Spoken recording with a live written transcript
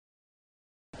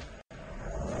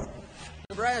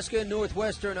Nebraska,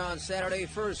 Northwestern on Saturday.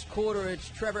 First quarter, it's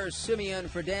Trevor Simeon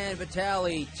for Dan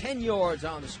Vitale. 10 yards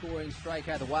on the scoring strike.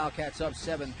 Had the Wildcats up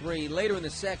 7-3. Later in the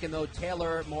second, though,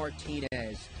 Taylor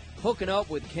Martinez hooking up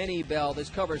with Kenny Bell. This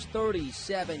covers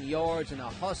 37 yards, and the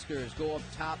Huskers go up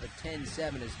top at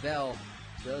 10-7 as Bell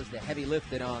does the heavy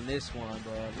lifting on this one.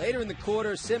 But later in the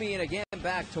quarter, Simeon again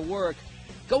back to work.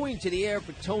 Going to the air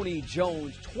for Tony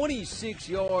Jones, 26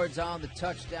 yards on the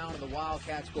touchdown, and the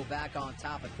Wildcats go back on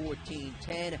top at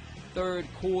 14-10. Third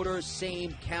quarter,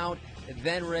 same count.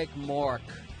 Venrick Mark,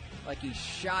 like he's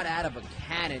shot out of a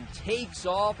cannon, takes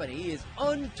off, and he is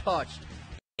untouched.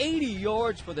 80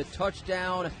 yards for the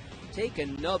touchdown. Take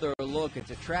another look.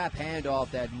 It's a trap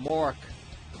handoff that Mark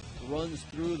runs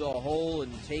through the hole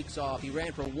and takes off. He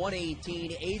ran for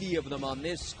 118, 80 of them on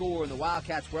this score, and the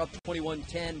Wildcats were up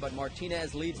 21-10, but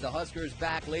Martinez leads the Huskers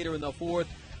back later in the fourth,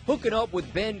 hooking up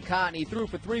with Ben Cotton. He threw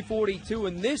for 342,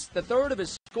 and this, the third of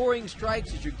his scoring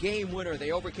strikes, is your game winner.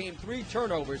 They overcame 3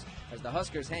 turnovers as the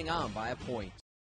Huskers hang on by a point.